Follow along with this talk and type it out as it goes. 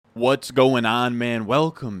What's going on, man?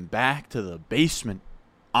 Welcome back to the basement.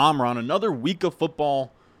 I'm Ron. Another week of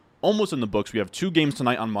football almost in the books. We have 2 games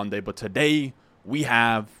tonight on Monday, but today we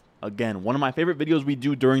have, again, one of my favorite videos we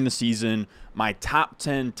do during the season, my top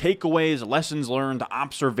 10 takeaways, lessons learned,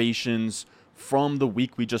 observations from the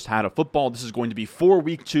week we just had of football. This is going to be for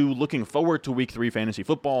week 2. Looking forward to week 3 fantasy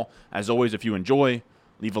football. As always, if you enjoy,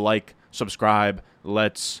 leave a like, subscribe.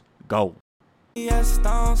 Let's go. Yes,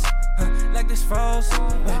 stones, like this froze,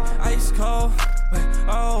 ice cold,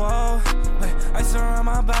 ice around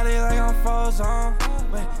my body like I'm frozen,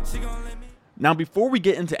 she gon' let me. Now, before we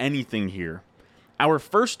get into anything here, our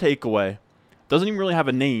first takeaway doesn't even really have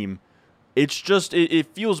a name. It's just,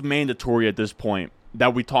 it feels mandatory at this point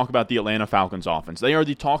that we talk about the Atlanta Falcons offense. They are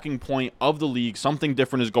the talking point of the league. Something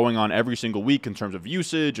different is going on every single week in terms of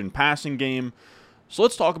usage and passing game. So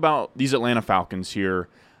let's talk about these Atlanta Falcons here.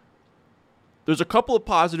 There's a couple of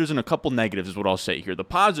positives and a couple negatives is what I'll say here. The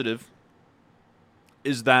positive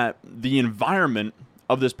is that the environment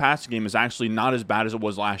of this passing game is actually not as bad as it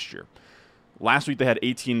was last year. Last week they had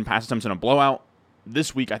 18 pass attempts in a blowout.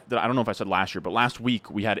 This week, I don't know if I said last year, but last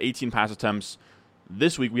week we had 18 pass attempts.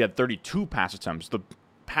 This week we had 32 pass attempts. The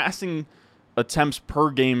passing attempts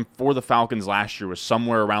per game for the Falcons last year was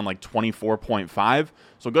somewhere around like 24.5.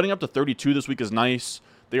 So getting up to 32 this week is nice.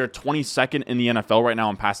 They are 22nd in the NFL right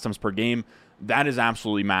now in pass attempts per game. That is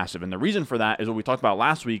absolutely massive. And the reason for that is what we talked about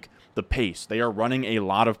last week, the pace. They are running a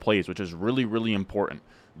lot of plays, which is really, really important.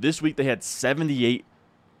 This week they had 78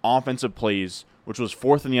 offensive plays, which was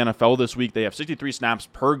 4th in the NFL this week. They have 63 snaps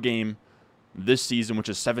per game this season, which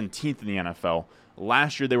is 17th in the NFL.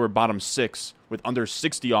 Last year they were bottom 6 with under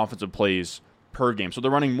 60 offensive plays per game. So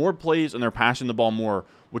they're running more plays and they're passing the ball more,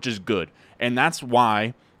 which is good. And that's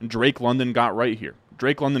why Drake London got right here.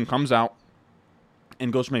 Drake London comes out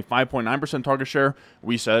and goes from a 5.9% target share.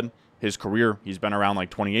 We said his career, he's been around like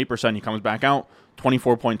 28%. He comes back out,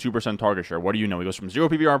 24.2% target share. What do you know? He goes from 0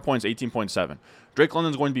 PPR points, 18.7. Drake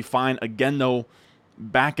London's going to be fine. Again, though,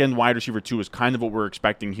 back-end wide receiver 2 is kind of what we're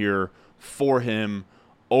expecting here for him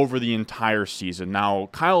over the entire season. Now,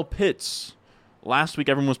 Kyle Pitts, last week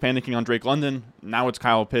everyone was panicking on Drake London. Now it's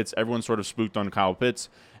Kyle Pitts. Everyone's sort of spooked on Kyle Pitts.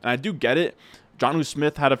 And I do get it. Jonnu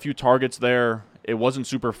Smith had a few targets there. It wasn't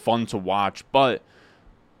super fun to watch, but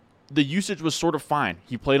the usage was sort of fine.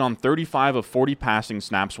 He played on 35 of 40 passing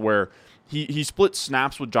snaps where he split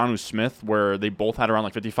snaps with Jonnu Smith where they both had around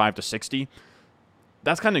like 55 to 60.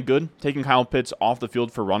 That's kind of good, taking Kyle Pitts off the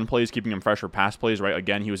field for run plays, keeping him fresh for pass plays, right?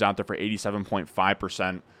 Again, he was out there for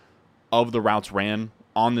 87.5% of the routes ran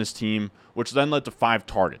on this team, which then led to 5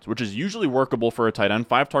 targets, which is usually workable for a tight end.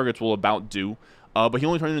 5 targets will about do, but he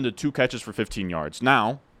only turned into 2 catches for 15 yards.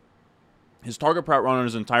 Now, his target per route run in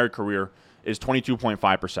his entire career is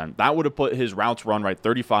 22.5%. That would have put his routes run, right,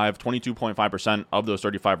 22.5% of those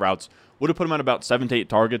 35 routes would have put him at about 7 to 8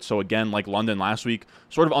 targets. So again, like London last week,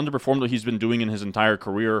 sort of underperformed what he's been doing in his entire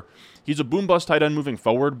career. He's a boom-bust tight end moving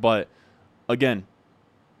forward, but again,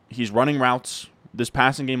 he's running routes. This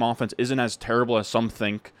passing game offense isn't as terrible as some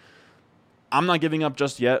think. I'm not giving up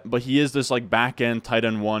just yet, but he is this like back-end tight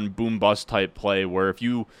end 1 boom-bust type play where if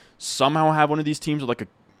you somehow have one of these teams with like a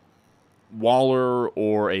Waller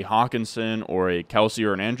or a Hawkinson or a Kelsey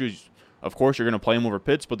or an Andrews, of course you're going to play him over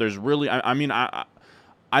Pitts, but there's really,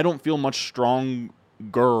 I don't feel much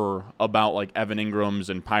stronger about like Evan Ingrams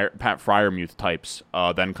and Pat Freiermuth types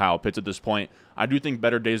than Kyle Pitts at this point. I do think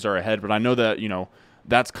better days are ahead, but I know that,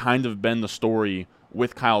 that's kind of been the story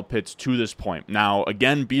with Kyle Pitts to this point. Now,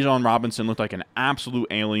 again, Bijan Robinson looked like an absolute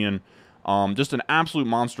alien, just an absolute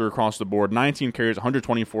monster across the board. 19 carries,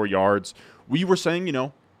 124 yards. We were saying,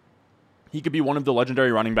 he could be one of the legendary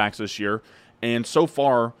running backs this year. And so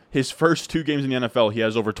far, his first 2 games in the NFL, he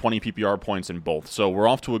has over 20 PPR points in both. So we're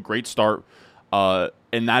off to a great start.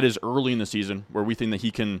 And that is early in the season where we think that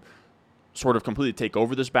he can sort of completely take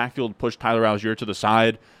over this backfield, push Tyler Algier to the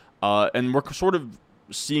side. And we're sort of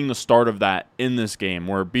seeing the start of that in this game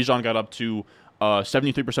where Bijan got up to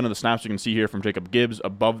 73% of the snaps you can see here from Jacob Gibbs.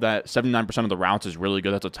 Above that, 79% of the routes is really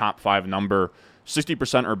good. That's a top 5 number.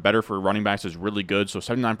 60% or better for running backs is really good. So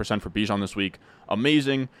 79% for Bijan this week.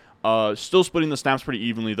 Amazing. Still splitting the snaps pretty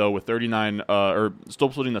evenly, though, with 39, or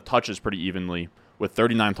still splitting the touches pretty evenly with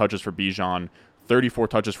 39 touches for Bijan, 34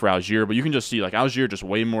 touches for Algier. But you can just see, like, Algier just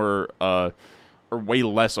way more, or way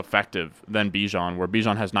less effective than Bijan, where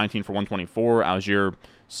Bijan has 19 for 124, Algier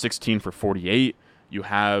 16 for 48. You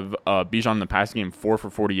have Bijan in the passing game 4 for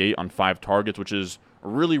 48 on 5 targets, which is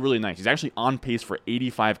really, really nice. He's actually on pace for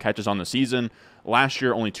 85 catches on the season. Last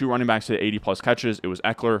year, only 2 running backs hit 80-plus catches. It was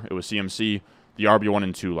Eckler. It was CMC. the RB1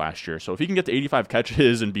 and 2 last year. So if he can get to 85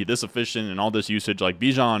 catches and be this efficient and all this usage, like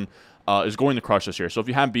Bijan, is going to crush this year. So if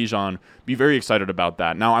you have Bijan, be very excited about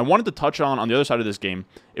that. Now, I wanted to touch on the other side of this game.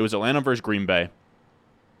 It was Atlanta versus Green Bay.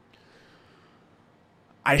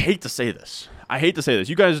 I hate to say this.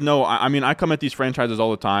 You guys know, I mean, I come at these franchises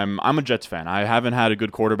all the time. I'm a Jets fan. I haven't had a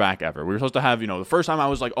good quarterback ever. We were supposed to have, the first time I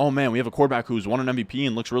was like, oh man, we have a quarterback who's won an MVP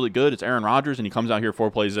and looks really good. It's Aaron Rodgers, and he comes out here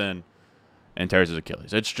 4 plays in and tears his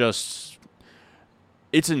Achilles.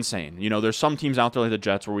 It's insane. There's some teams out there like the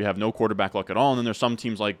Jets where we have no quarterback luck at all, and then there's some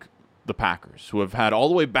teams like the Packers who have had all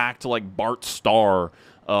the way back to like Bart Starr,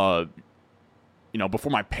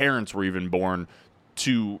 before my parents were even born,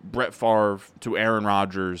 to Brett Favre, to Aaron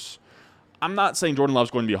Rodgers. I'm not saying Jordan Love's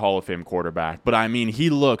going to be a Hall of Fame quarterback, but I mean, he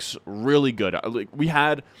looks really good.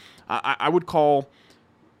 I would call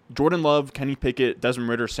Jordan Love, Kenny Pickett, Desmond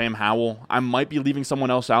Ridder, Sam Howell. I might be leaving someone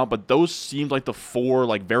else out, but those seemed like the 4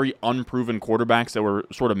 like very unproven quarterbacks that were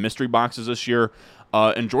sort of mystery boxes this year.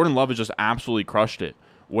 And Jordan Love has just absolutely crushed it.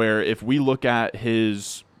 Where if we look at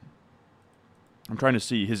his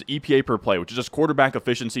EPA per play, which is just quarterback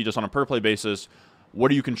efficiency just on a per play basis, what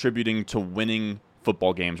are you contributing to winning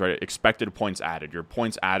football games, right? Expected points added. Your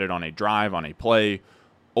points added on a drive, on a play,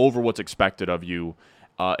 over what's expected of you.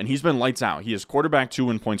 And he's been lights out. He is quarterback 2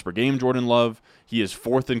 in points per game, Jordan Love. He is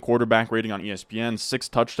 4th in quarterback rating on ESPN, 6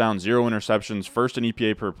 touchdowns, 0 interceptions, 1st in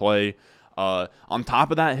EPA per play. On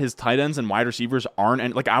top of that, his tight ends and wide receivers aren't,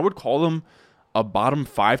 and like I would call them a bottom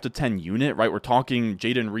 5 to 10 unit, right? We're talking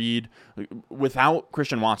Jaden Reed without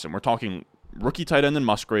Christian Watson. We're talking rookie tight end in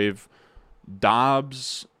Musgrave,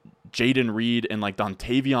 Dobbs, Jaden Reed, and like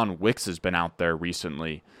Dontavion Wicks has been out there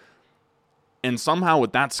recently. And somehow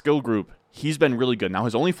with that skill group, he's been really good. Now,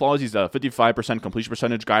 his only flaw is he's a 55% completion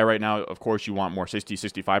percentage guy right now. Of course, you want more 60,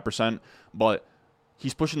 65%, but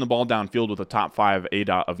he's pushing the ball downfield with a top 5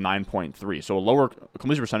 ADOT of 9.3. So a lower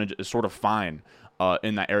completion percentage is sort of fine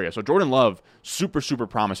in that area. So Jordan Love, super, super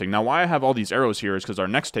promising. Now, why I have all these arrows here is because our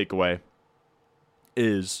next takeaway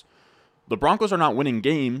is the Broncos are not winning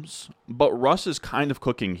games, but Russ is kind of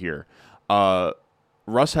cooking here.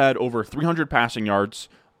 Russ had over 300 passing yards.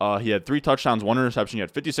 He had 3 touchdowns, 1 interception. He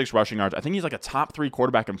had 56 rushing yards. I think he's like a top 3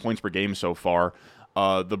 quarterback in points per game so far.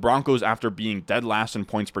 The Broncos, after being dead last in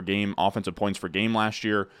points per game, offensive points per game last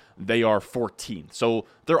year, they are 14th. So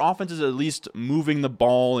their offense is at least moving the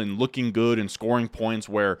ball and looking good and scoring points,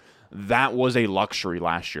 where that was a luxury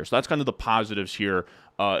last year. So that's kind of the positives here.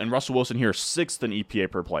 And Russell Wilson here, 6th in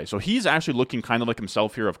EPA per play. So he's actually looking kind of like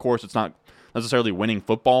himself here. Of course, it's not necessarily winning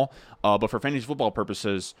football, but for fantasy football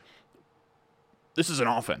purposes, this is an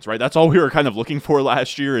offense, right? That's all we were kind of looking for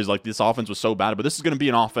last year, is like this offense was so bad, but this is going to be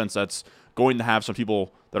an offense that's going to have some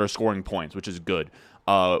people that are scoring points, which is good.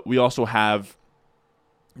 We also have,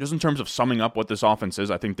 just in terms of summing up what this offense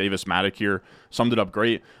is, I think Davis Maddock here summed it up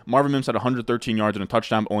great. Marvin Mims had 113 yards and a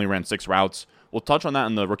touchdown, only ran 6 routes. We'll touch on that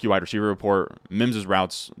in the rookie wide receiver report. Mims'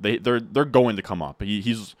 routes, they're going to come up.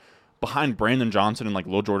 He's behind Brandon Johnson and like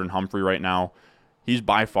Lil Jordan Humphrey right now. He's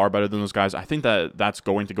by far better than those guys. I think that's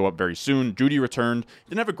going to go up very soon. Judy returned.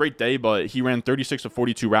 Didn't have a great day, but he ran 36 of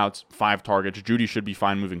 42 routes, 5 targets. Judy should be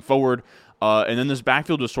fine moving forward. And then this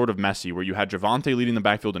backfield was sort of messy, where you had Javonte leading the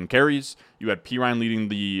backfield in carries, you had Pirine leading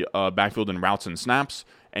the backfield in routes and snaps,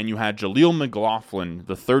 and you had Jaleel McLaughlin,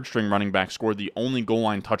 the 3rd-string running back, scored the only goal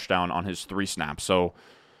line touchdown on his 3 snaps. So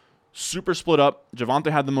super split up.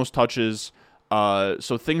 Javonte had the most touches.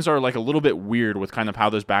 So things are like a little bit weird with kind of how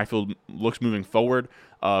this backfield looks moving forward.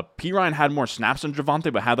 Pirine had more snaps than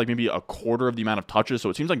Javonte, but had like maybe a quarter of the amount of touches. So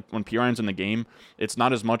it seems like when Pirine's in the game, it's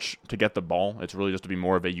not as much to get the ball. It's really just to be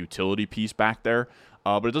more of a utility piece back there.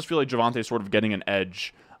 But it does feel like Javonte is sort of getting an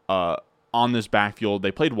edge on this backfield.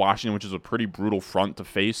 They played Washington, which is a pretty brutal front to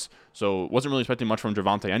face. So wasn't really expecting much from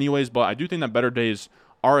Javonte anyways, but I do think that better days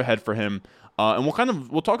are ahead for him. And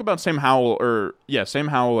we'll talk about Sam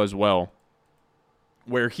Howell as well,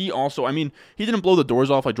 where he also, I mean, he didn't blow the doors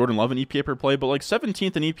off like Jordan Love in EPA per play, but like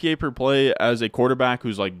 17th in EPA per play as a quarterback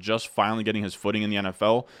who's like just finally getting his footing in the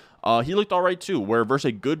NFL. He looked all right too, where versus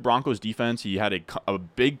a good Broncos defense, he had a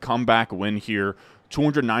big comeback win here,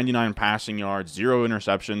 299 passing yards, 0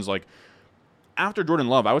 interceptions. Like, after Jordan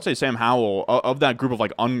Love, I would say Sam Howell, of that group of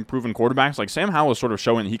like unproven quarterbacks, like Sam Howell is sort of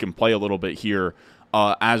showing that he can play a little bit here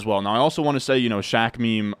as well. Now, I also want to say, Shaq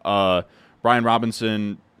meme, Brian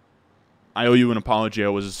Robinson, I owe you an apology. I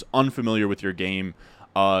was unfamiliar with your game.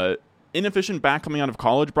 Inefficient back coming out of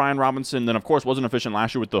college, Brian Robinson. Then, of course, wasn't efficient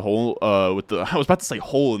last year with the hole, I was about to say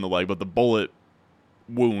hole in the leg, but the bullet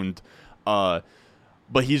wound.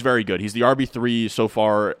 But he's very good. He's the RB3 so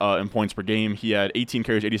far in points per game. He had 18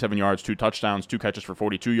 carries, 87 yards, 2 touchdowns, 2 catches for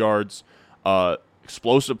 42 yards.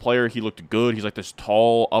 Explosive player. He looked good. He's like this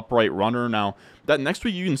tall, upright runner. Now, that next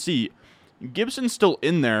week you can see Gibson's still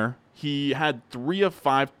in there. He had 3 of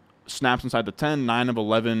 5 snaps inside the 10, 9 of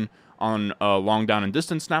 11 on long down and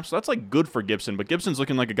distance snaps. So that's like good for Gibson. But Gibson's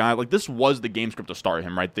looking like a guy, like this was the game script to start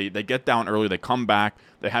him, right? They get down early, they come back,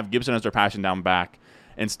 they have Gibson as their passing down back,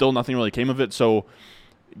 and still nothing really came of it. So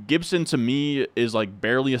Gibson to me is like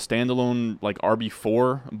barely a standalone like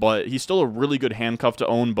RB4, but he's still a really good handcuff to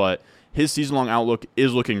own. But his season-long outlook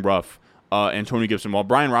is looking rough. Antonio Gibson, while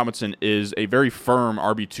Brian Robinson is a very firm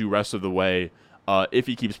RB2 rest of the way if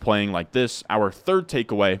he keeps playing like this. Our third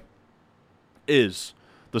takeaway is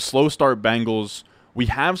the slow start Bengals. We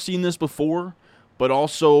have seen this before, but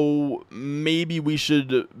also maybe we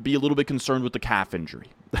should be a little bit concerned with the calf injury.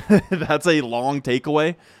 That's a long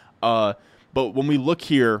takeaway. But when we look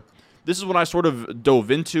here, this is what I sort of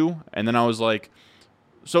dove into, and then I was like,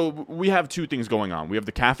 so we have two things going on. We have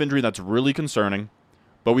the calf injury that's really concerning,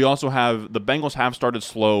 but we also have the Bengals have started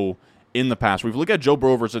slow in the past. We've looked at Joe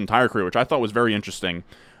Burrow over his entire career, which I thought was very interesting.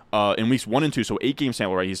 In weeks 1 and 2, so 8-game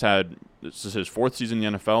sample, right? This is his 4th season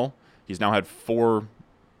in the NFL. He's now had 4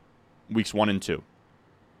 weeks 1 and 2,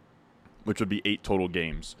 which would be 8 total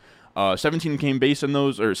games. 17-game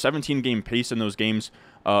pace in those games.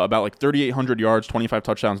 About like 3,800 yards, 25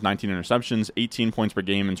 touchdowns, 19 interceptions, 18 points per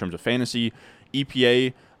game in terms of fantasy.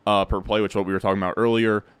 EPA per play, which is what we were talking about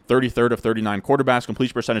earlier. 33rd of 39 quarterbacks,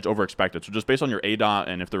 completion percentage over expected. So just based on your ADOT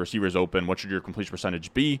and if the receiver is open, what should your completion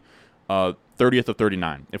percentage be? 30th of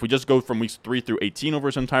 39. If we just go from weeks 3 through 18 over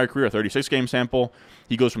his entire career, a 36-game sample,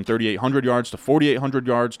 he goes from 3,800 yards to 4,800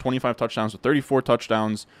 yards, 25 touchdowns to 34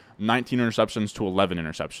 touchdowns, 19 interceptions to 11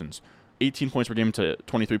 interceptions. 18 points per game to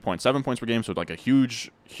 23.7 points per game, so like a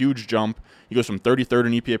huge, huge jump. He goes from 33rd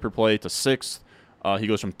in EPA per play to 6th. He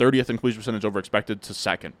goes from 30th in completion percentage over expected to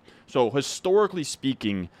 2nd. So historically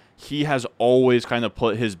speaking, he has always kind of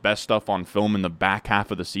put his best stuff on film in the back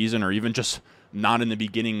half of the season, or even just not in the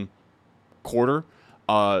beginning quarter.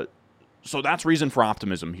 So that's reason for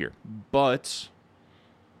optimism here. But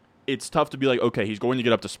it's tough to be like, okay, he's going to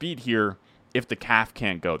get up to speed here if the calf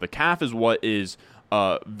can't go. The calf is what is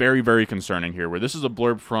very, very concerning here, where this is a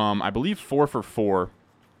blurb from, I believe, 4 for 4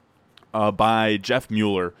 by Jeff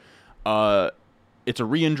Mueller. It's a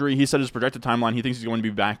re-injury. He said his projected timeline, he thinks he's going to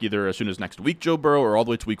be back either as soon as next week, Joe Burrow, or all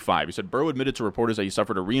the way to week 5. He said Burrow admitted to reporters that he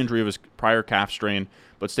suffered a re-injury of his prior calf strain,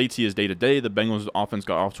 but states he is day-to-day. The Bengals offense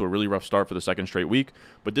got off to a really rough start for the second straight week,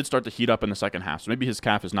 but did start to heat up in the second half. So maybe his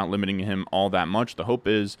calf is not limiting him all that much. The hope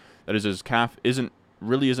is that his calf isn't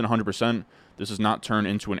 100%. This does not turn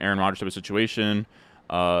into an Aaron Rodgers type of situation.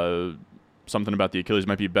 Something about the Achilles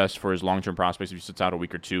might be best for his long-term prospects if he sits out a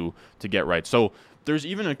week or two to get right. So there's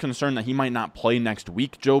even a concern that he might not play next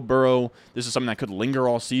week, Joe Burrow. This is something that could linger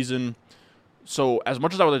all season. So as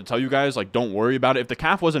much as I would like to tell you guys, like, don't worry about it. If the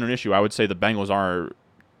calf wasn't an issue, I would say the Bengals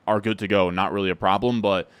are good to go, not really a problem.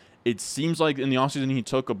 But it seems like in the offseason he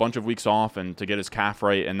took a bunch of weeks off and to get his calf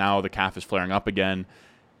right, and now the calf is flaring up again.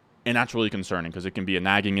 And that's really concerning because it can be a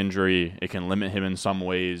nagging injury. It can limit him in some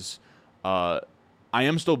ways. I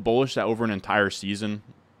am still bullish that over an entire season,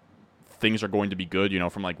 things are going to be good. You know,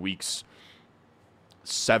 from like weeks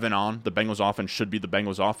 7 on, the Bengals offense should be the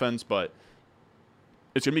Bengals offense, but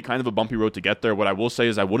it's going to be kind of a bumpy road to get there. What I will say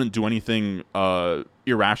is I wouldn't do anything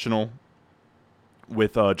irrational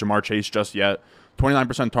with Ja'Marr Chase just yet.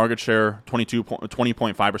 29% target share,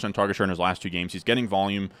 20.5% target share in his last 2 games. He's getting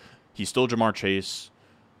volume. He's still Ja'Marr Chase.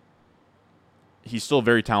 He's still a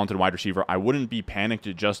very talented wide receiver. I wouldn't be panicked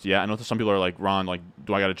just yet. I know that some people are like, Ron, like,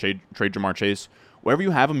 do I got to trade Ja'Marr Chase? Wherever you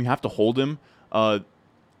have him, you have to hold him.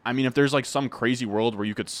 I mean, if there's like some crazy world where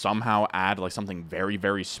you could somehow add like something very,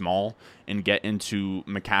 very small and get into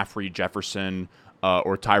McCaffrey, Jefferson,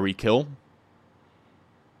 or Tyreek Hill,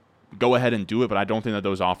 go ahead and do it. But I don't think that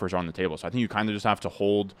those offers are on the table. So I think you kind of just have to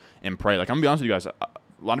hold and pray. Like, I'm going to be honest with you guys.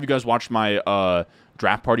 A lot of you guys watched my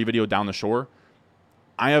draft party video down the shore.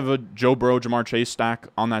 I have a Joe Burrow, Ja'Marr Chase stack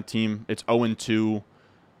on that team. It's 0-2,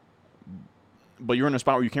 but you're in a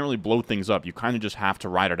spot where you can't really blow things up. You kind of just have to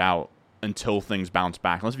ride it out until things bounce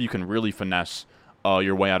back, unless if you can really finesse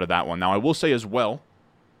your way out of that one. Now, I will say as well,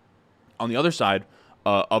 on the other side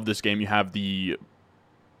of this game, you have the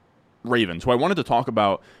Ravens, who I wanted to talk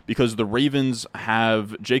about because the Ravens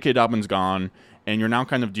have J.K. Dobbins gone, and you're now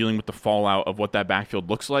kind of dealing with the fallout of what that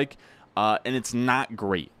backfield looks like, and it's not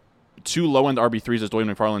great. 2 low-end RB3s, as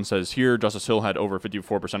Dwayne McFarland says here. Justice Hill had over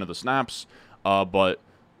 54% of the snaps, but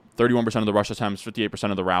 31% of the rush attempts, 58%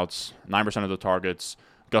 of the routes, 9% of the targets.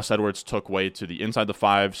 Gus Edwards took way to the inside the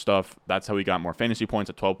 5 stuff. That's how he got more fantasy points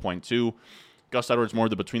at 12.2. Gus Edwards more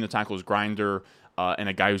the between the tackles grinder and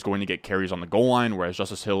a guy who's going to get carries on the goal line, whereas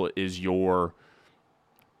Justice Hill is your,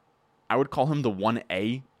 I would call him the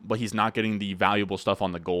 1A, but he's not getting the valuable stuff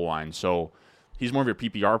on the goal line. So he's more of your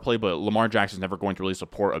PPR play, but Lamar Jackson's never going to really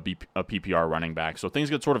support a PPR running back. So things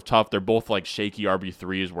get sort of tough. They're both like shaky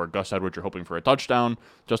RB3s where Gus Edwards, you're hoping for a touchdown.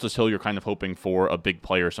 Justice Hill, you're kind of hoping for a big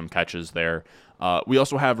play or some catches there. We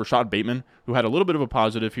also have Rashad Bateman, who had a little bit of a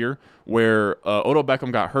positive here where Odell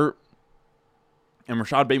Beckham got hurt. And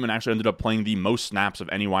Rashad Bateman actually ended up playing the most snaps of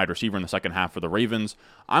any wide receiver in the second half for the Ravens.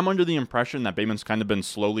 I'm under the impression that Bateman's kind of been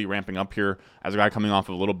slowly ramping up here as a guy coming off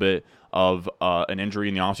of a little bit of an injury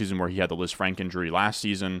in the offseason where he had the Liz Frank injury last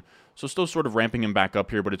season. So still sort of ramping him back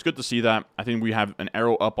up here, but it's good to see that. I think we have an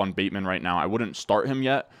arrow up on Bateman right now. I wouldn't start him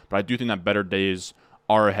yet, but I do think that better days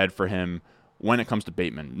are ahead for him when it comes to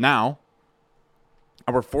Bateman. Now,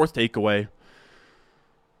 our fourth takeaway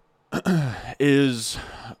is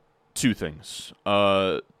two things.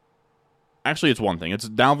 Actually, it's one thing. It's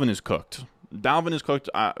Dalvin is cooked. Dalvin is cooked.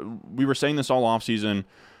 We were saying this all offseason,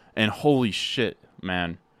 and holy shit,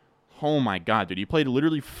 man. Oh my God, dude. He played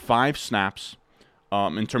literally 5 snaps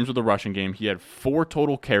in terms of the rushing game. He had 4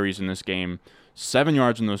 total carries in this game, 7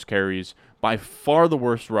 yards in those carries. By far the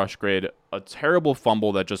worst rush grade. A terrible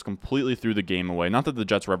fumble that just completely threw the game away. Not that the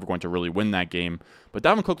Jets were ever going to really win that game, but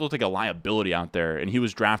Dalvin Cook looked like a liability out there, and he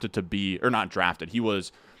was drafted to be, or not drafted, he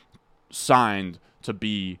was signed to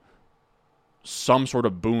be some sort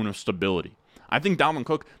of boon of stability. I think Dalvin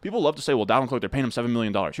Cook, people love to say, well, Dalvin Cook, they're paying him $7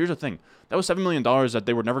 million. Here's the thing. That was $7 million that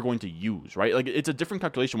they were never going to use, right? Like, it's a different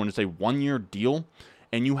calculation when it's a 1-year deal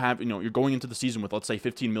and you have, you're going into the season with, let's say,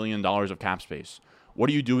 $15 million of cap space. What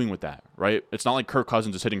are you doing with that, right? It's not like Kirk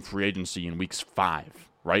Cousins is hitting free agency in weeks 5,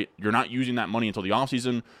 right? You're not using that money until the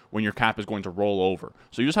offseason when your cap is going to roll over.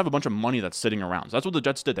 So you just have a bunch of money that's sitting around. So that's what the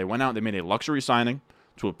Jets did. They went out, they made a luxury signing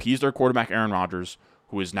to appease their quarterback, Aaron Rodgers,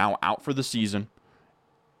 who is now out for the season.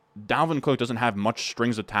 Dalvin Cook doesn't have much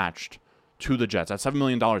strings attached to the Jets. That $7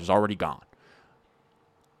 million is already gone.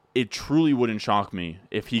 It truly wouldn't shock me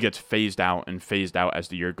if he gets phased out as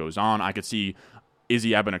the year goes on. I could see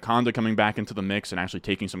Izzy Abinaconda coming back into the mix and actually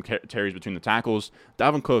taking some carries between the tackles.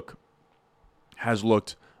 Dalvin Cook has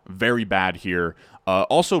looked very bad here.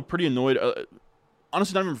 Also pretty annoyed.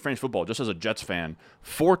 Honestly, not even for fantasy football, just as a Jets fan,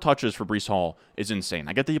 4 touches for Breece Hall is insane.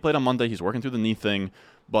 I get that he played on Monday. He's working through the knee thing.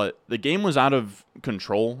 But the game was out of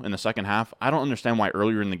control in the second half. I don't understand why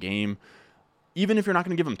earlier in the game, even if you're not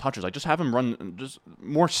going to give him touches, like just have him run just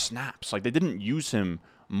more snaps. Like they didn't use him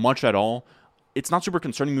much at all. It's not super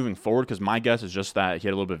concerning moving forward because my guess is just that he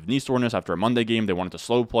had a little bit of knee soreness after a Monday game. They wanted to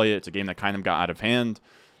slow play it. It's a game that kind of got out of hand.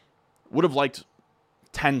 Would have liked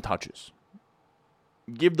 10 touches.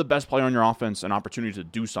 Give the best player on your offense an opportunity to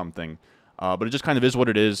do something. But it just kind of is what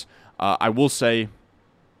it is. I will say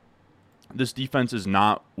this defense is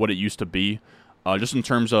not what it used to be, just in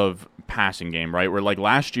terms of passing game, right? Where like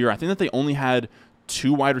last year, I think that they only had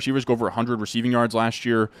 2 wide receivers go over 100 receiving yards last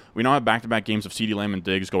year. We now have back-to-back games of CeeDee Lamb and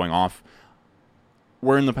Diggs going off.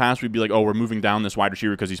 Where in the past we'd be like, oh, we're moving down this wide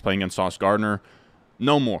receiver because he's playing against Sauce Gardner.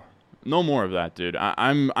 No more. No more of that, dude.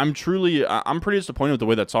 I'm pretty disappointed with the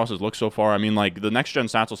way that Sauce has looked so far. I mean, like, the next-gen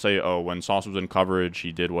stats will say, oh, when Sauce was in coverage,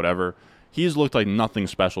 he did whatever. He's looked like nothing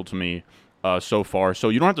special to me so far. So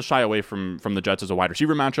you don't have to shy away from the Jets as a wide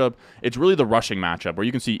receiver matchup. It's really the rushing matchup, where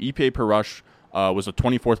you can see EPA per rush was a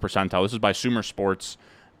 24th percentile. This is by Sumer Sports.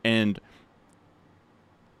 And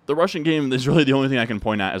the rushing game is really the only thing I can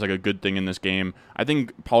point at as like a good thing in this game. I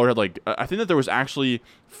think Pollard had I think that there was actually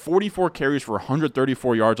 44 carries for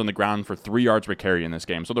 134 yards on the ground for 3 yards per carry in this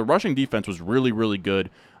game. So the rushing defense was really, really good.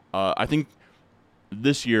 I think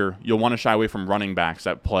this year you'll want to shy away from running backs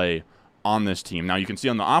that play on this team. Now you can see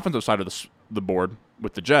on the offensive side of the board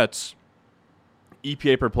with the Jets,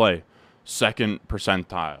 EPA per play, 2nd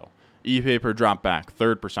percentile. EPA per drop back,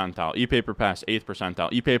 3rd percentile. EPA per pass, 8th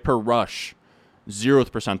percentile. EPA per rush,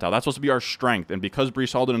 0th percentile. That's supposed to be our strength. And because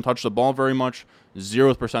Breece Hall didn't touch the ball very much,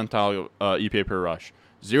 0th percentile EPA per rush.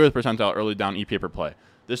 0th percentile early down EPA per play.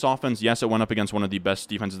 This offense, yes, it went up against one of the best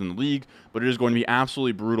defenses in the league, but it is going to be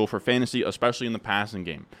absolutely brutal for fantasy, especially in the passing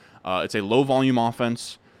game. It's a low-volume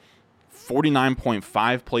offense,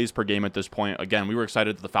 49.5 plays per game at this point. Again, we were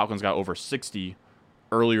excited that the Falcons got over 60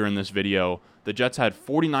 earlier in this video. The Jets had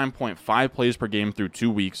 49.5 plays per game through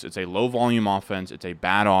 2 weeks. It's a low-volume offense. It's a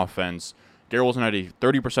bad offense. Garrett Wilson had a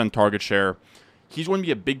 30% target share. He's going to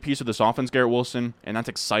be a big piece of this offense, Garrett Wilson, and that's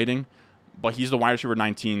exciting. But he's the wide receiver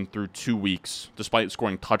 19 through 2 weeks, despite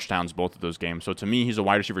scoring touchdowns both of those games. So to me, he's a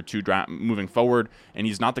wide receiver 2 moving forward, and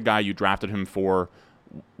he's not the guy you drafted him for,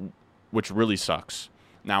 which really sucks.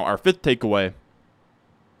 Now, our 5th takeaway,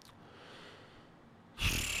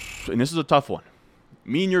 and this is a tough one.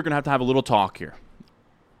 Me and you're going to have a little talk here.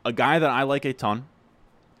 A guy that I like a ton,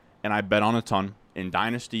 and I bet on a ton in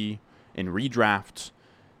Dynasty, in redrafts,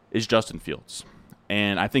 is Justin Fields.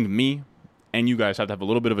 And I think me and you guys have to have a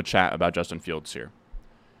little bit of a chat about Justin Fields here.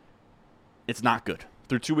 It's not good.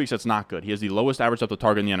 Through 2 weeks, that's not good. He has the lowest average depth of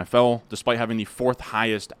target in the NFL, despite having the 4th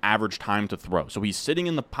highest average time to throw. So he's sitting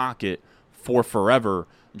in the pocket for forever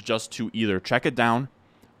just to either check it down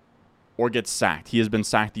or get sacked. He has been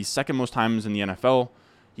sacked the 2nd most times in the NFL.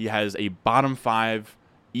 He has a bottom 5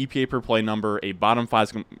 EPA per play number, a bottom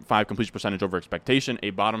 5 completion percentage over expectation, a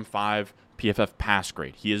bottom 5 PFF pass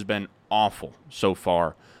grade. He has been awful so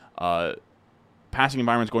far. Passing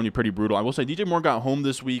environment's going to be pretty brutal. I will say DJ Moore got home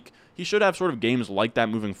this week. He should have sort of games like that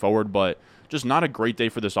moving forward, but just not a great day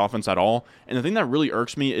for this offense at all. And the thing that really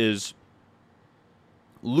irks me is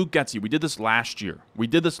Luke Getsy. We did this last year. We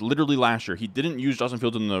did this literally last year. He didn't use Justin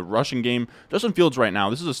Fields in the rushing game. Justin Fields right now,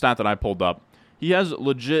 this is a stat that I pulled up. He has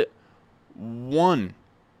legit one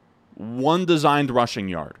designed rushing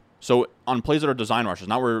yard. So on plays that are design rushes,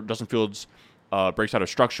 not where Justin Fields breaks out of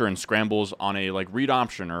structure and scrambles on a read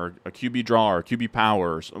option or a QB draw or QB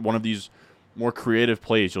power, or one of these more creative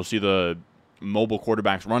plays. You'll see the mobile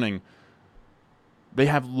quarterbacks running. They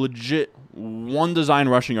have legit one design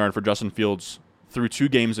rushing yard for Justin Fields through 2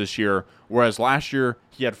 games this year, whereas last year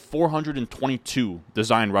he had 422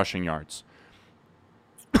 design rushing yards.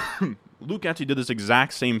 Luke Getsy did this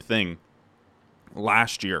exact same thing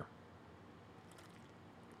last year.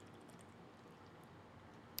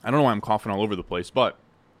 I don't know why I'm coughing all over the place, but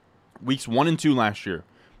weeks 1 and 2 last year,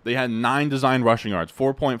 they had 9 design rushing yards,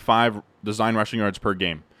 4.5 design rushing yards per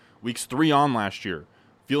game. Weeks 3 on last year,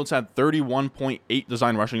 Fields had 31.8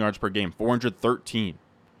 design rushing yards per game, 413.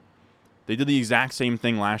 They did the exact same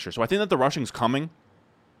thing last year. So I think that the rushing's coming,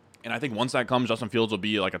 and I think once that comes, Justin Fields will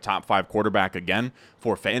be like a top 5 quarterback again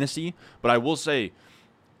for fantasy. But I will say,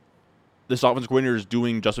 this offensive coordinator is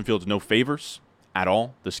doing Justin Fields no favors at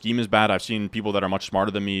all. The scheme is bad. I've seen people that are much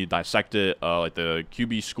smarter than me dissect it, like the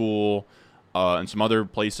QB school and some other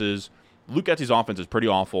places. Luke Getsy's offense is pretty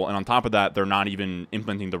awful, and on top of that, they're not even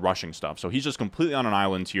implementing the rushing stuff. So he's just completely on an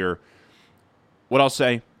island here. What I'll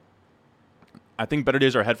say, I think better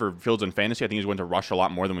days are ahead for Fields in fantasy. I think he's going to rush a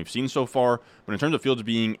lot more than we've seen so far. But in terms of Fields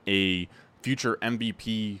being a future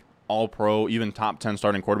MVP, All-Pro, even top 10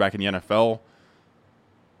 starting quarterback in the NFL,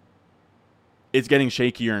 it's getting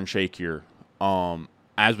shakier and shakier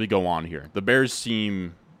as we go on here. The Bears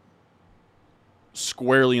seem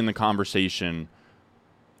squarely in the conversation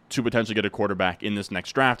to potentially get a quarterback in this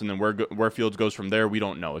next draft, and then where Fields goes from there, we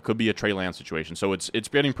don't know. It could be a Trey Lance situation. So it's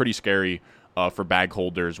getting pretty scary for bag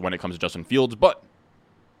holders when it comes to Justin Fields. But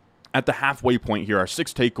at the halfway point here, our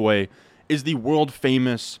 6th takeaway is the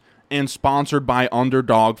world-famous and sponsored by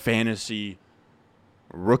Underdog Fantasy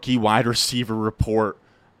rookie wide receiver report.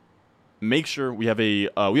 Make sure we have we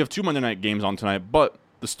have 2 Monday night games on tonight, but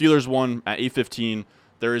the Steelers won at 8:15.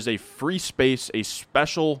 There is a free space, a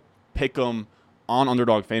special pick'em on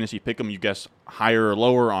Underdog Fantasy. Pick'em, you guess higher or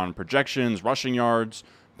lower on projections, rushing yards,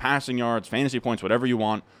 passing yards, fantasy points, whatever you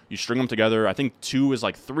want. You string them together. I think 2 is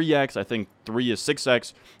like 3x. I think 3 is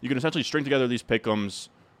 6x. You can essentially string together these pick'ems,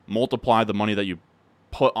 multiply the money that you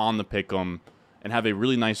put on the pick'em, and have a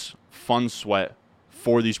really nice, fun sweat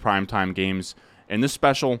for these primetime games. And this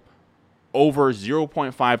special, over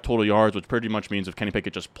 0.5 total yards, which pretty much means if Kenny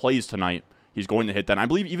Pickett just plays tonight, he's going to hit that. And I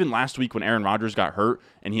believe even last week when Aaron Rodgers got hurt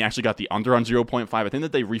and he actually got the under on 0.5, I think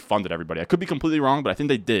that they refunded everybody. I could be completely wrong, but I think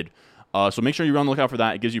they did. So make sure you're on the lookout for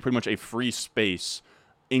that. It gives you pretty much a free space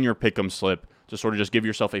in your pick'em slip to sort of just give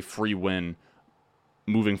yourself a free win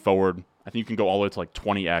moving forward. I think you can go all the way to like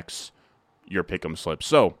 20x your pick'em slip.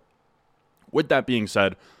 So with that being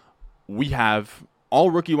said, we have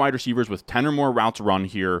all rookie wide receivers with 10 or more routes run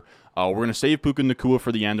here. We're going to save Puka Nacua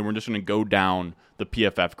for the end, and we're just going to go down the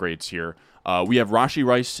PFF grades here. We have Rashee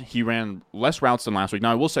Rice. He ran less routes than last week.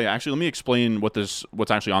 Now, I will say, actually, let me explain what's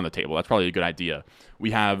actually on the table. That's probably a good idea.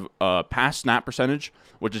 We have pass snap percentage,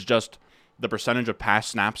 which is just the percentage of pass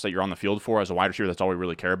snaps that you're on the field for as a wide receiver. That's all we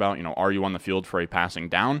really care about. Are you on the field for a passing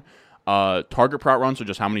down? Target per route run, so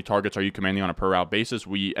just how many targets are you commanding on a per route basis.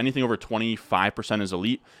 Anything over 25% is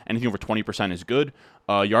elite. Anything over 20% is good.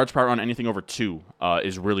 Yards per route run, anything over 2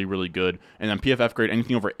 is really, really good. And then PFF grade,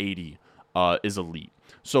 anything over 80 is elite.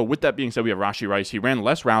 So with that being said, we have Rashee Rice. He ran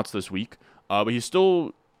less routes this week, but he's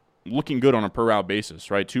still looking good on a per route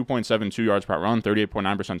basis, right? 2.72 yards per run,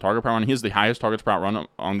 38.9% target per run. He has the highest targets per run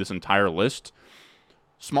on this entire list.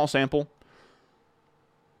 Small sample.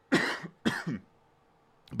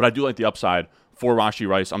 But I do like the upside for Rashee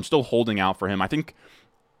Rice. I'm still holding out for him. I think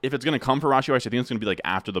if it's going to come for Rashee Rice, I think it's going to be like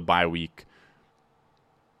after the bye week.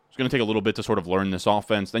 It's going to take a little bit to sort of learn this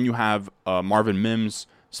offense. Then you have Marvin Mims.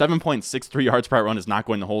 7.63 yards per run is not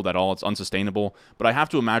going to hold at all. It's unsustainable. But I have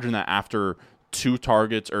to imagine that after 2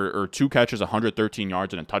 targets or 2 catches, 113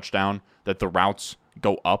 yards and a touchdown, that the routes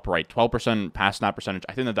go up, right? 12% pass snap percentage.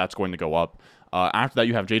 I think that that's going to go up. After that,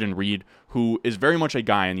 you have Jayden Reed, who is very much a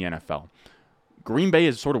guy in the NFL. Green Bay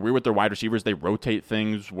is sort of weird with their wide receivers. They rotate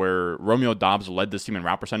things where Romeo Doubs led this team in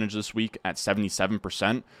route percentage this week at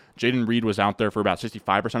 77%. Jayden Reed was out there for about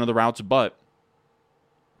 65% of the routes, but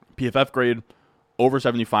PFF grade over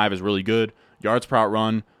 75 is really good. Yards per route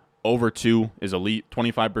run over 2 is elite.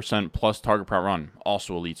 25% plus target per route run,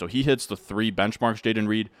 also elite. So he hits the 3 benchmarks, Jayden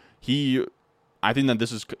Reed. I think that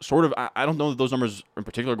this is sort of, I don't know that those numbers in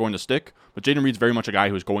particular are going to stick, but Jayden Reed's very much a guy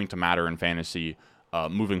who is going to matter in fantasy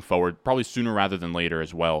moving forward, probably sooner rather than later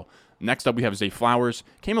as well. Next up, we have Zay Flowers.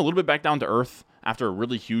 Came a little bit back down to earth after a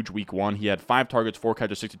really huge week 1. He had 5 targets, 4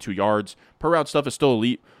 catches, 62 yards. Per route stuff is still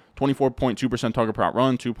elite. 24.2% target per route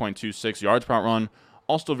run, 2.26 yards per route run.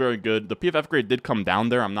 All still very good. The PFF grade did come down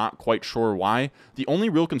there. I'm not quite sure why. The only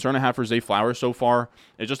real concern I have for Zay Flowers so far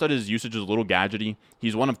is just that his usage is a little gadgety.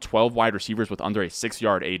 He's one of 12 wide receivers with under a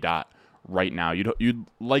 6-yard ADOT right now. You'd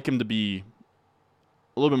like him to be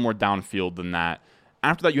a little bit more downfield than that.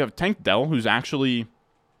 After that, you have Tank Dell, who's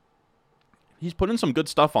he's put in some good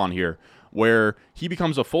stuff on here, where he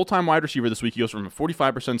becomes a full-time wide receiver this week. He goes from a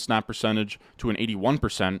 45% snap percentage to an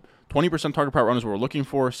 81%. 20% target per run is what we're looking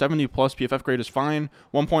for. 70-plus PFF grade is fine.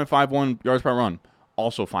 1.51 yards per run,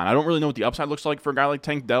 also fine. I don't really know what the upside looks like for a guy like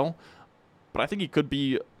Tank Dell, but I think he could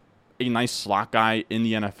be a nice slot guy in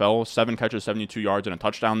the NFL. 7 catches, 72 yards, and a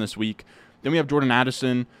touchdown this week. Then we have Jordan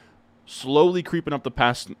Addison, slowly creeping up the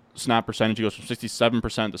pass snap percentage. He goes from 67%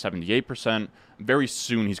 to 78%. Very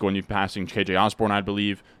soon he's going to be passing KJ Osborne, I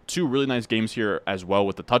believe. 2 really nice games here as well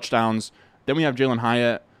with the touchdowns. Then we have Jalen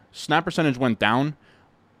Hyatt. Snap percentage went down.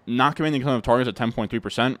 Not commanding a ton of targets at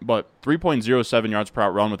 10.3%, but 3.07 yards per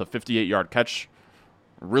route run with a 58-yard catch.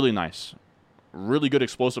 Really nice. Really good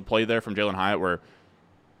explosive play there from Jalen Hyatt where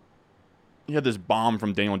he had this bomb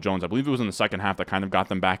from Daniel Jones. I believe it was in the second half that kind of got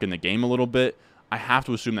them back in the game a little bit. I have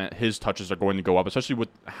to assume that his touches are going to go up, especially with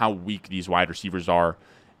how weak these wide receivers are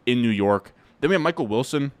in New York. Then we have Michael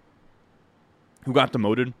Wilson, who got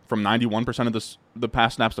demoted from 91% of the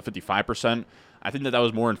pass snaps to 55%. I think that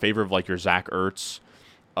was more in favor of like your Zach Ertz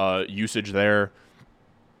usage there.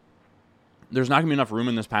 There's not going to be enough room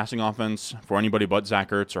in this passing offense for anybody but Zach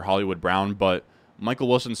Ertz or Hollywood Brown, but Michael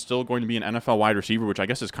Wilson's still going to be an NFL wide receiver, which I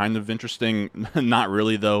guess is kind of interesting. Not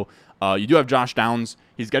really, though. You do have Josh Downs.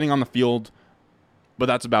 He's getting on the field, but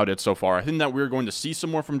that's about it so far. I think that we're going to see some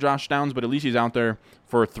more from Josh Downs, but at least he's out there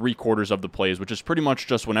for 3/4 of the plays, which is pretty much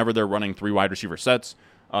just whenever they're running 3 wide receiver sets.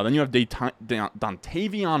 Then you have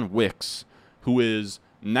Dontavion Wicks, who is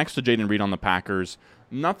next to Jayden Reed on the Packers.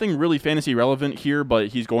 Nothing really fantasy relevant here, but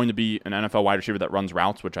he's going to be an NFL wide receiver that runs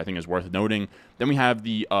routes, which I think is worth noting. Then we have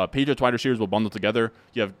the Patriots wide receivers will bundle together.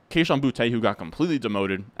 You have Kayshon Boutte, who got completely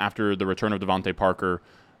demoted after the return of Devontae Parker.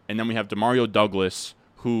 And then we have Demario Douglas,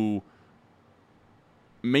 who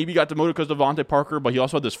maybe got demoted because of Devontae Parker, but he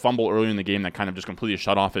also had this fumble earlier in the game that kind of just completely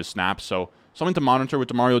shut off his snaps. So something to monitor with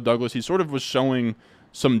Demario Douglas. He sort of was showing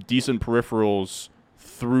some decent peripherals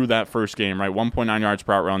through that first game, right? 1.9 yards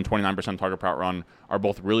per route run, 29% target per route run are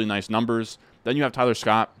both really nice numbers. Then you have Tyler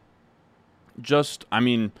Scott. Just a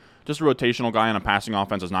rotational guy on a passing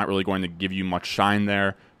offense is not really going to give you much shine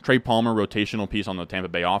there. Trey Palmer, rotational piece on the Tampa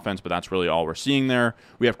Bay offense, but that's really all we're seeing there.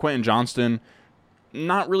 We have Quentin Johnston.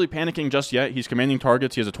 Not really panicking just yet. He's commanding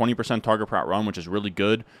targets. He has a 20% target per route run, which is really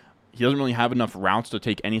good. He doesn't really have enough routes to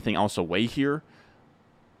take anything else away here.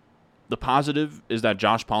 The positive is that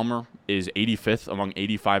Josh Palmer is 85th among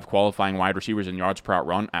 85 qualifying wide receivers in yards per route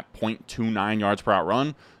run at 0.29 yards per route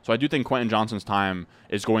run. So I do think Quentin Johnston's time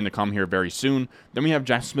is going to come here very soon. Then we have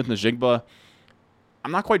Jackson Smith-Njigba.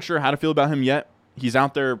 I'm not quite sure how to feel about him yet. He's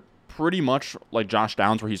out there pretty much like Josh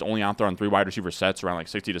Downs, where he's only out there on 3 wide receiver sets, around like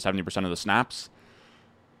 60 to 70% of the snaps.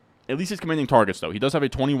 At least he's commanding targets, though. He does have a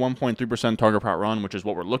 21.3% target per route run, which is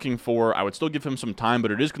what we're looking for. I would still give him some time,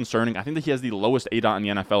 but it is concerning. I think that he has the lowest ADOT in the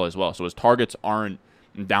NFL as well, so his targets aren't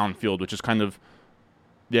downfield, which is kind of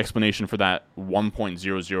the explanation for that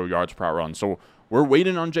 1.00 yards per route run. So we're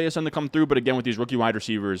waiting on JSN to come through, but again, with these rookie wide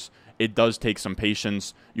receivers, it does take some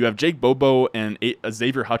patience. You have Jake Bobo and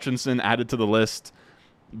Xavier Hutchinson added to the list,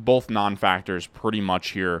 both non-factors pretty much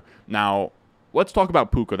here. Now, let's talk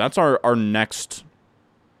about Puka. That's our next,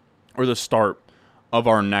 or the start of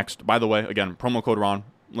our next. By the way, again, promo code Ron.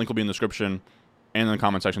 Link will be in the description and in the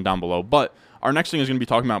comment section down below. But our next thing is going to be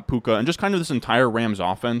talking about Puka and just kind of this entire Rams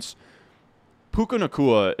offense. Puka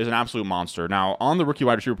Nacua is an absolute monster. Now, on the rookie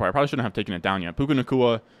wide receiver part, I probably shouldn't have taken it down yet. Puka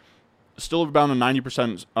Nacua, still about a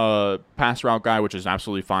 90% pass route guy, which is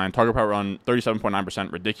absolutely fine. Target per run,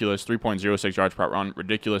 37.9%, ridiculous. 3.06 yards per run,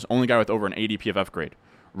 ridiculous. Only guy with over an 80 PFF grade,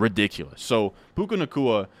 ridiculous. So Puka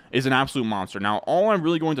Nacua is an absolute monster. Now, all I'm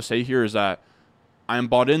really going to say here is that I am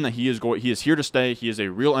bought in that he is here to stay. He is a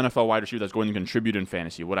real NFL wide receiver that's going to contribute in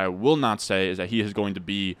fantasy. What I will not say is that he is going to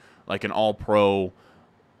be like an all-pro,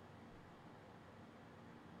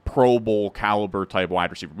 Pro Bowl caliber type wide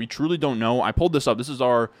receiver. We truly don't know. I pulled this up. This is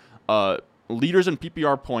our leaders in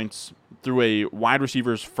PPR points through a wide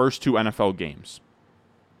receiver's first 2 NFL games.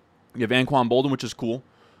 You have Anquan Boldin, which is cool.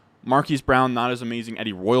 Marquise Brown, not as amazing.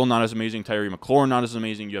 Eddie Royal, not as amazing. Terry McLaurin, not as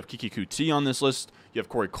amazing. You have Kiki Kuti on this list. You have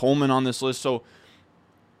Corey Coleman on this list. So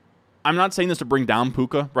I'm not saying this to bring down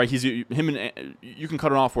Puka, right? You can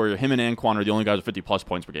cut it off where him and Anquan are the only guys with 50-plus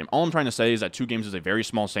points per game. All I'm trying to say is that 2 games is a very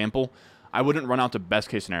small sample. I wouldn't run out to best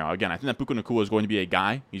case scenario. Again, I think that Puka Nacua is going to be a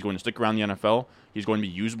guy. He's going to stick around the NFL. He's going to be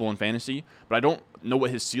usable in fantasy, but I don't know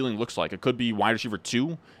what his ceiling looks like. It could be wide receiver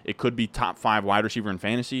 2. It could be top 5 wide receiver in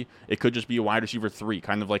fantasy. It could just be a wide receiver 3,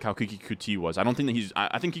 kind of like how Kiki Kuti was. I don't think that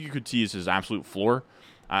I think Kiki Kuti is his absolute floor.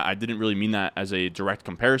 I didn't really mean that as a direct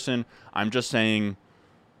comparison. I'm just saying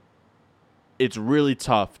it's really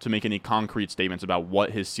tough to make any concrete statements about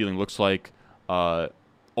what his ceiling looks like over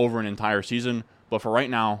an entire season. But for right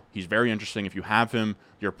now, he's very interesting. If you have him,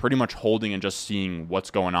 you're pretty much holding and just seeing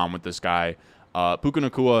what's going on with this guy. Puka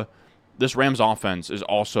Nacua, this Rams offense is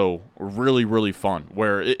also really, really fun,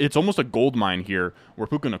 where it's almost a gold mine here, where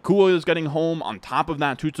Puka Nacua is getting home. On top of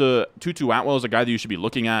that, Tutu Atwell is a guy that you should be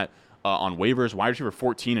looking at on waivers. Wide receiver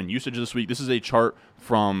 14 in usage this week. This is a chart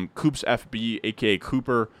from Coops FB, a.k.a.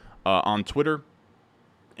 Cooper, on Twitter.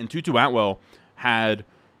 And Tutu Atwell had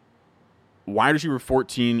wide receiver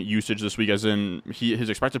 14 usage this week, as in his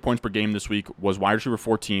expected points per game this week was wide receiver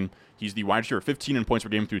 14. He's the wide receiver 15 in points per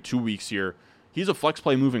game through 2 weeks here. He's a flex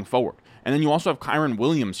play moving forward. And then you also have Kyren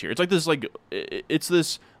Williams here. It's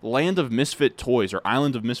this land of misfit toys, or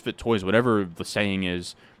island of misfit toys, whatever the saying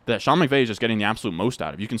is, that Sean McVay is just getting the absolute most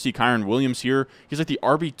out of. You can see Kyren Williams here. He's like the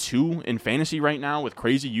RB2 in fantasy right now with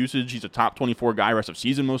crazy usage. He's a top 24 guy rest of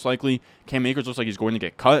season most likely. Cam Akers looks like he's going to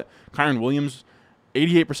get cut. Kyren Williams,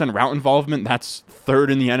 88% route involvement. That's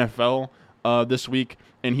 3rd in the NFL this week.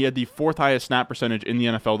 And he had the 4th highest snap percentage in the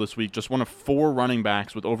NFL this week. Just one of 4 running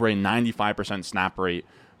backs with over a 95% snap rate.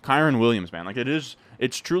 Kyren Williams, man.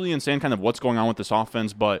 It's truly insane kind of what's going on with this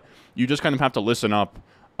offense, but you just kind of have to listen up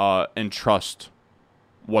and trust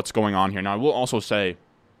what's going on here. Now, I will also say,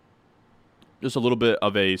 just a little bit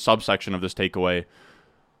of a subsection of this takeaway,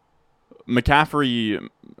 McCaffrey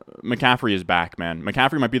is back, man.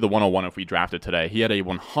 McCaffrey might be the 101 if we drafted today. He had a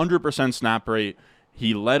 100% snap rate.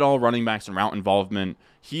 He led all running backs in route involvement.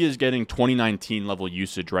 He is getting 2019 level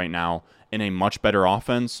usage right now in a much better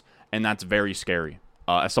offense, and that's very scary.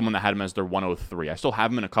 As someone that had him as their 103. I still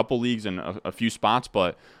have him in a couple leagues and a few spots,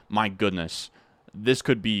 but my goodness, this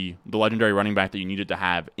could be the legendary running back that you needed to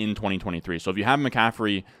have in 2023. So if you have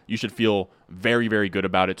McCaffrey, you should feel very, very good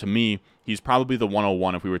about it. To me, he's probably the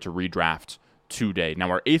 101 if we were to redraft today. Now,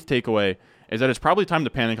 our 8th takeaway is that it's probably time to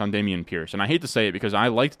panic on Dameon Pierce. And I hate to say it because I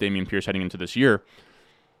liked Dameon Pierce heading into this year,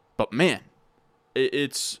 but man,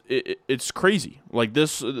 it's crazy. Like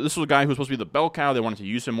this was a guy who was supposed to be the bell cow. They wanted to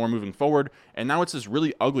use him more moving forward, and now it's this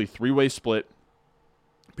really ugly 3-way split.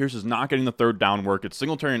 Pierce is not getting the third down work. It's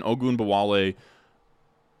Singletary and Ogunbowale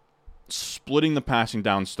splitting the passing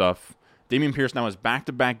down stuff. Dameon Pierce now has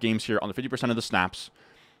back-to-back games here on the 50% of the snaps.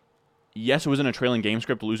 Yes, it was in a trailing game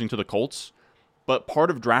script losing to the Colts, but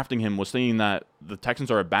part of drafting him was thinking that the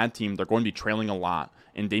Texans are a bad team. They're going to be trailing a lot,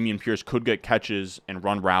 and Dameon Pierce could get catches and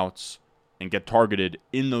run routes and get targeted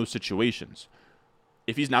in those situations.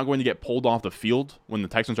 If he's now going to get pulled off the field when the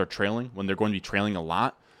Texans are trailing, when they're going to be trailing a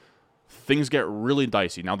lot, things get really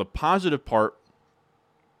dicey. Now, the positive part,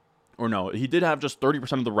 or no, he did have just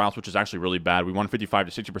 30% of the routes, which is actually really bad. We won 55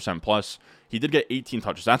 to 60% plus. He did get 18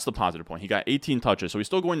 touches. That's the positive point. He got 18 touches, so he's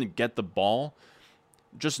still going to get the ball,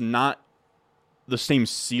 just not the same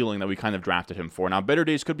ceiling that we kind of drafted him for. Now, better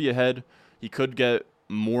days could be ahead. He could get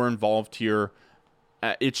more involved here.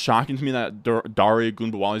 It's shocking to me that Dare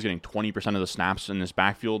Ogunbowale is getting 20% of the snaps in this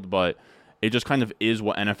backfield, but it just kind of is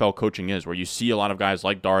what NFL coaching is, where you see a lot of guys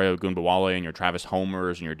like Dare Ogunbowale and your Travis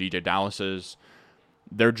Homers and your DJ Dallases.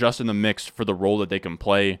 They're just in the mix for the role that they can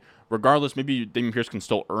play. Regardless, maybe Dameon Pierce can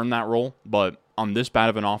still earn that role, but on this bad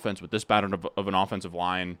of an offense, with this bad of an offensive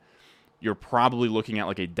line, you're probably looking at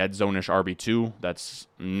like a dead zone-ish RB2 that's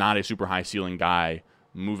not a super high ceiling guy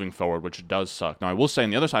moving forward, which does suck. Now, I will say on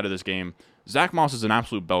the other side of this game, Zach Moss is an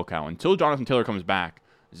absolute bell cow. Until Jonathan Taylor comes back,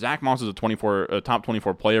 Zach Moss is a top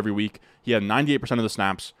 24 play every week. He had 98% of the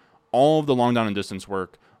snaps, all of the long down and distance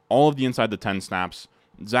work, all of the inside the 10 snaps.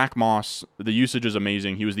 Zach Moss, the usage is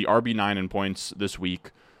amazing. He was the RB9 in points this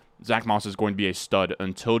week. Zach Moss is going to be a stud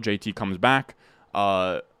until JT comes back.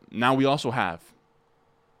 Now we also have,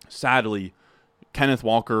 sadly, Kenneth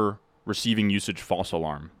Walker receiving usage false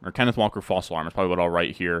alarm. Or Kenneth Walker false alarm is probably what I'll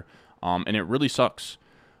write here. And it really sucks.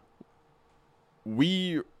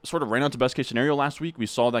 We sort of ran out to best case scenario last week. We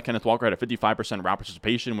saw that Kenneth Walker had a 55% route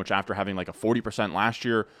participation, which after having like a 40% last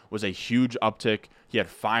year was a huge uptick. He had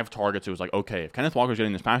 5 targets. It was like, okay, if Kenneth Walker's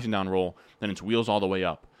getting this passing down role, then it's wheels all the way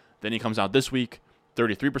up. Then he comes out this week,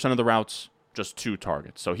 33% of the routes, just 2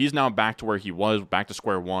 targets. So he's now back to where he was, back to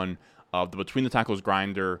square one of the between the tackles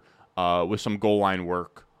grinder with some goal line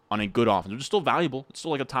work on a good offense, which is still valuable. It's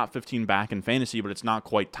still like a top 15 back in fantasy, but it's not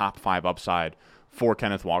quite top 5 upside for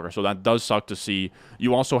Kenneth Walker. So that does suck to see.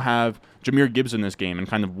 You also have Jahmyr Gibbs in this game and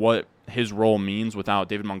kind of what his role means without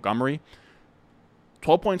David Montgomery.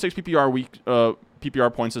 12.6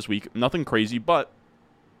 PPR points this week. Nothing crazy, but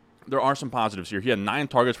there are some positives here. He had 9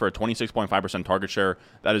 targets for a 26.5% target share.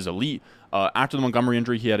 That is elite. After the Montgomery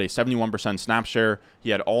injury, he had a 71% snap share. He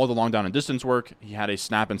had all the long down and distance work. He had a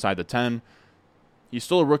snap inside the 10. He's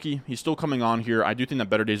still a rookie. He's still coming on here. I do think that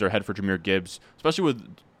better days are ahead for Jahmyr Gibbs, especially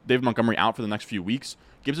with David Montgomery out for the next few weeks.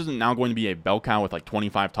 Gibbs isn't now going to be a bell cow with like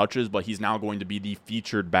 25 touches, but he's now going to be the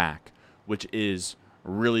featured back, which is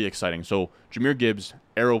really exciting. So Jahmyr Gibbs,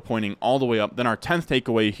 arrow pointing all the way up. Then our 10th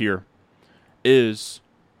takeaway here is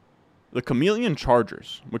the Chameleon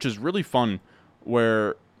Chargers, which is really fun,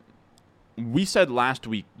 where we said last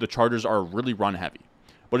week the Chargers are really run heavy.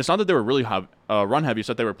 But it's not that they were really run heavy. It's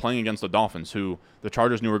that they were playing against the Dolphins, who the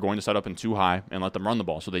Chargers knew were going to set up in too high and let them run the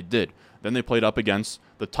ball. So they did. Then they played up against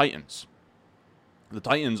the Titans. The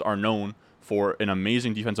Titans are known for an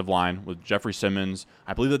amazing defensive line with Jeffrey Simmons.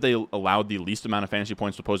 I believe that they allowed the least amount of fantasy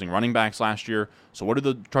points to opposing running backs last year. So what did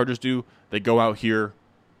the Chargers do? They go out here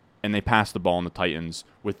and they pass the ball on the Titans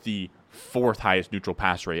with the 4th highest neutral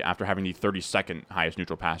pass rate after having the 32nd highest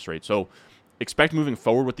neutral pass rate. So expect moving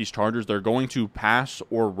forward with these Chargers, they're going to pass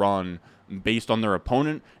or run based on their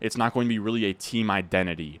opponent. It's not going to be really a team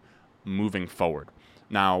identity moving forward.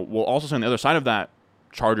 Now, we'll also say on the other side of that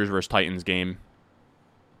Chargers versus Titans game,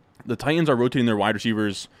 the Titans are rotating their wide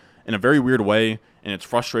receivers in a very weird way, and it's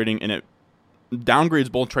frustrating, and it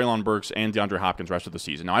downgrades both Treylon Burks and DeAndre Hopkins rest of the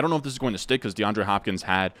season. Now, I don't know if this is going to stick because DeAndre Hopkins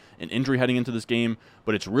had an injury heading into this game,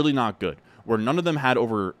 but it's really not good, where none of them had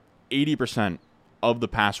over 80% of the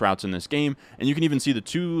pass routes in this game, and you can even see the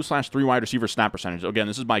 2/3 wide receiver snap percentage. Again,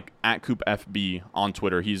 this is by @CoopFB on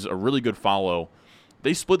Twitter. He's a really good follow.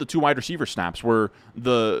 They split the 2 wide receiver snaps, where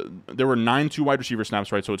there were 9 2 wide receiver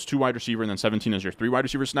snaps, right? So it's 2 wide receiver and then 17 as your 3 wide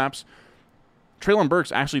receiver snaps. Treylon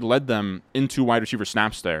Burks actually led them in 2 wide receiver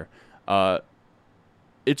snaps there.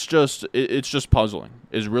 It's just puzzling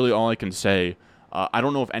is really all I can say. I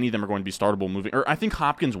don't know if any of them are going to be startable moving, or I think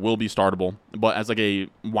Hopkins will be startable, but as like a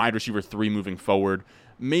wide receiver 3 moving forward.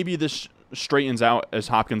 Maybe this straightens out as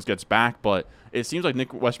Hopkins gets back, but it seems like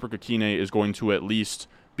Nick Westbrook-Akine is going to at least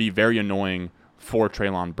be very annoying for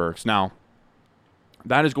Treylon Burks. Now,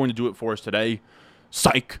 that is going to do it for us today.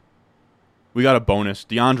 Psych! We got a bonus.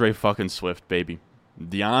 DeAndre fucking Swift, baby.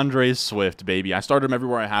 DeAndre Swift, baby. I started him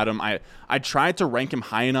everywhere I had him. I tried to rank him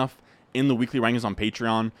high enough in the weekly rankings on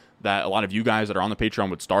Patreon that a lot of you guys that are on the Patreon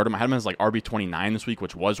would start him. I had him as like RB29 this week,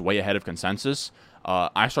 which was way ahead of consensus.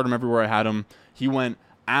 I started him everywhere I had him. He went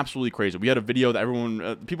absolutely crazy. We had a video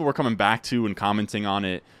that people were coming back to and commenting on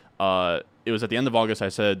it. It was at the end of August. I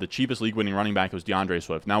said the cheapest league-winning running back was DeAndre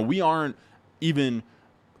Swift. Now, we aren't even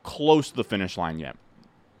close to the finish line yet.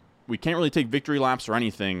 We can't really take victory laps or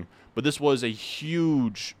anything, but this was a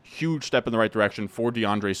huge, huge step in the right direction for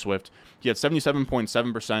DeAndre Swift. He had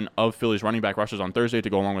 77.7% of Philly's running back rushes on Thursday to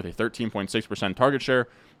go along with a 13.6% target share.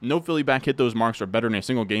 No Philly back hit those marks or better in a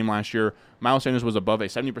single game last year. Miles Sanders was above a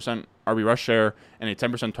 70% RB rush share and a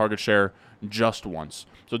 10% target share just once.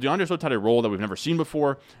 So DeAndre Swift had a role that we've never seen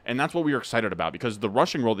before, and that's what we were excited about because the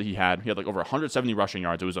rushing role that he had like over 170 rushing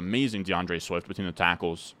yards. It was amazing, DeAndre Swift, between the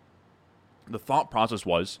tackles. The thought process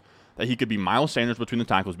was that he could be Miles Sanders between the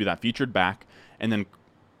tackles, be that featured back, and then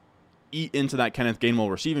eat into that Kenneth Gainwell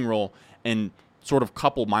receiving role and sort of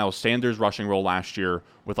couple Miles Sanders' rushing role last year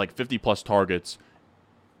with like 50-plus targets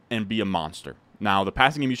and be a monster. Now, the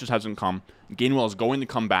passing game usage hasn't come. Gainwell is going to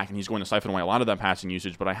come back, and he's going to siphon away a lot of that passing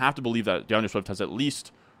usage, but I have to believe that DeAndre Swift has at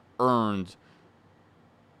least earned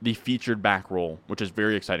the featured back role, which is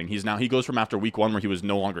very exciting. He goes from after week 1 where he was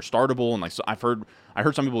no longer startable, and like so I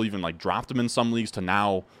heard some people even like dropped him in some leagues to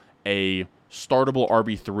now a startable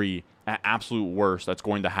RB3 at absolute worst that's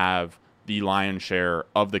going to have the lion's share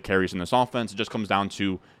of the carries in this offense. It just comes down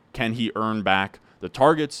to, can he earn back the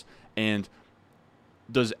targets, and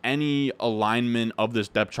does any alignment of this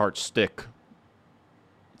depth chart stick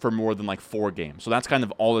for more than like 4 games? So that's kind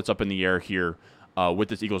of all that's up in the air here. with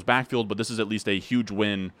this Eagles backfield, but this is at least a huge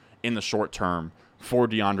win in the short term for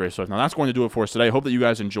D'Andre Swift. Now, that's going to do it for us today. I hope that you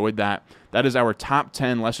guys enjoyed that. That is our top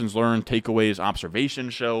 10 lessons learned, takeaways,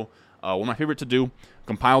 observation show. One of my favorite to do.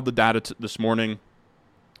 Compiled the data this morning.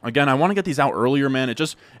 Again, I want to get these out earlier, man.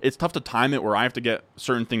 It's tough to time it where I have to get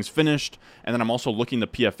certain things finished, and then I'm also looking to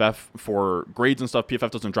PFF for grades and stuff. PFF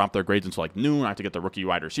doesn't drop their grades until like noon. I have to get the rookie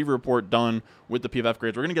wide receiver report done with the PFF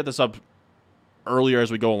grades. We're going to get this up earlier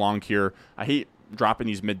as we go along here. I hate dropping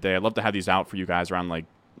these midday. I'd love to have these out for you guys around like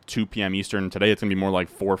 2 p.m. Eastern. Today it's going to be more like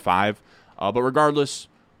 4 or 5. But regardless,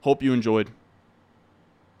 hope you enjoyed,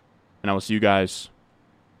 and I will see you guys.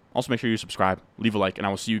 Also, make sure you subscribe, leave a like, and I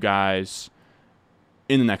will see you guys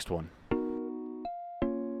in the next one.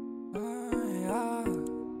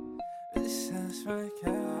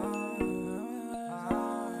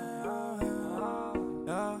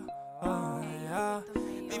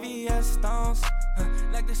 Stones,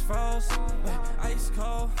 like this froze, ice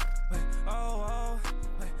cold.